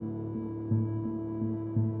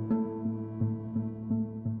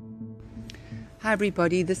Hi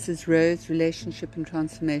everybody, this is Rose, Relationship and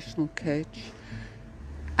Transformational Coach.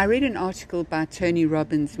 I read an article by Tony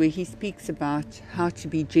Robbins where he speaks about how to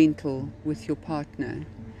be gentle with your partner.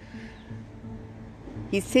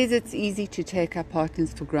 He says it's easy to take our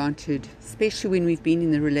partners for granted, especially when we've been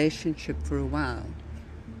in the relationship for a while.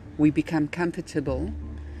 We become comfortable,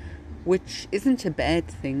 which isn't a bad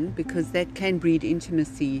thing because that can breed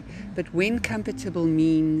intimacy, but when comfortable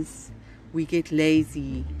means we get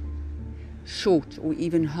lazy, short or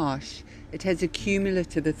even harsh, it has a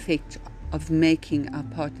cumulative effect of making our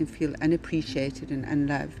partner feel unappreciated and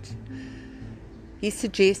unloved. He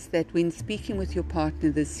suggests that when speaking with your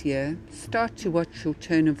partner this year, start to watch your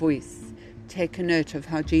tone of voice. Take a note of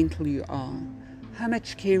how gentle you are. How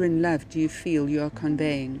much care and love do you feel you are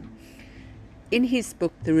conveying? In his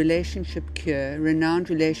book, The Relationship Cure, renowned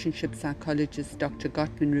relationship psychologist Dr.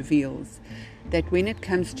 Gottman reveals that when it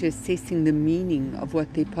comes to assessing the meaning of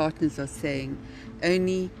what their partners are saying,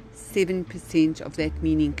 only 7% of that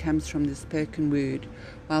meaning comes from the spoken word,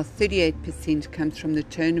 while 38% comes from the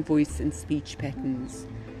tone of voice and speech patterns.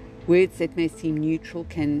 Words that may seem neutral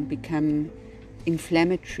can become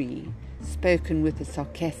inflammatory, spoken with a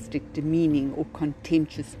sarcastic, demeaning, or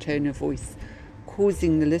contentious tone of voice,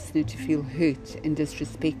 causing the listener to feel hurt and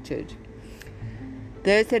disrespected.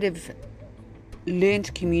 Those that have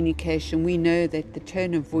learned communication, we know that the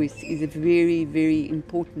tone of voice is a very, very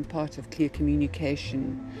important part of clear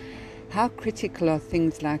communication. How critical are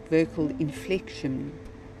things like vocal inflection,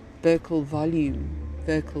 vocal volume,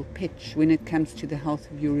 vocal pitch when it comes to the health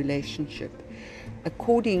of your relationship?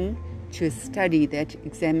 According to a study that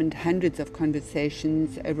examined hundreds of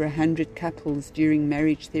conversations over 100 couples during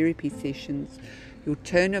marriage therapy sessions, your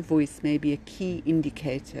tone of voice may be a key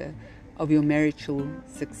indicator of your marital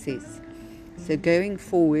success. So going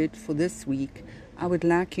forward for this week, I would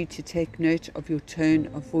like you to take note of your tone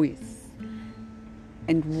of voice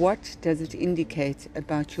and what does it indicate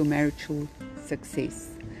about your marital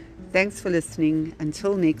success. Thanks for listening.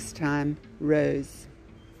 Until next time, Rose.